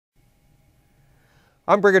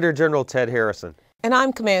I'm Brigadier General Ted Harrison. And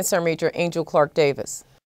I'm Command Sgt. Angel Clark Davis.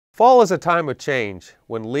 Fall is a time of change,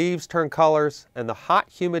 when leaves turn colors and the hot,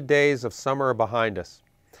 humid days of summer are behind us.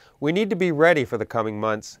 We need to be ready for the coming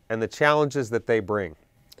months and the challenges that they bring.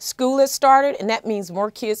 School has started, and that means more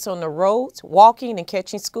kids on the roads, walking and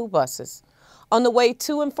catching school buses. On the way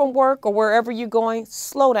to and from work or wherever you're going,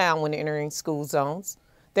 slow down when entering school zones.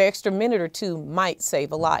 The extra minute or two might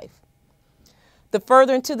save a life. The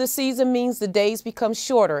further into the season means the days become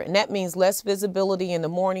shorter, and that means less visibility in the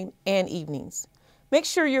morning and evenings. Make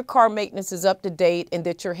sure your car maintenance is up to date and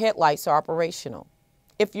that your headlights are operational.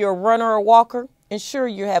 If you're a runner or walker, ensure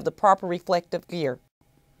you have the proper reflective gear.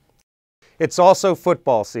 It's also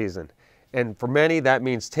football season, and for many that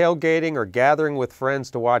means tailgating or gathering with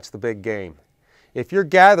friends to watch the big game. If your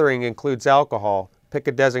gathering includes alcohol, pick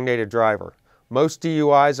a designated driver. Most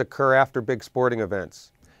DUIs occur after big sporting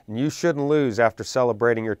events, and you shouldn't lose after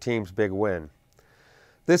celebrating your team's big win.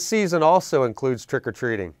 This season also includes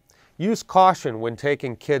trick-or-treating. Use caution when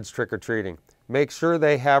taking kids trick-or-treating. Make sure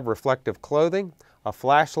they have reflective clothing, a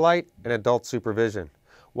flashlight, and adult supervision.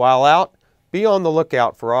 While out, be on the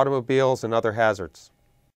lookout for automobiles and other hazards.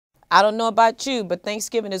 I don't know about you, but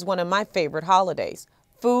Thanksgiving is one of my favorite holidays.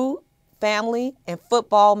 Food, family, and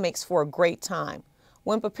football makes for a great time.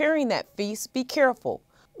 When preparing that feast, be careful.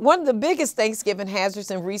 One of the biggest Thanksgiving hazards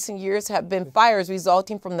in recent years have been fires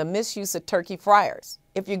resulting from the misuse of turkey fryers.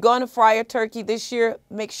 If you're going to fry a turkey this year,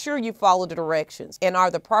 make sure you follow the directions and are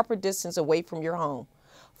the proper distance away from your home.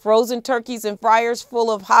 Frozen turkeys and fryers full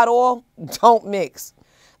of hot oil, don't mix.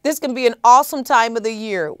 This can be an awesome time of the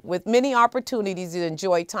year with many opportunities to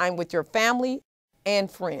enjoy time with your family and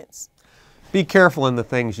friends. Be careful in the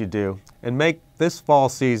things you do and make this fall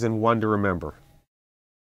season one to remember.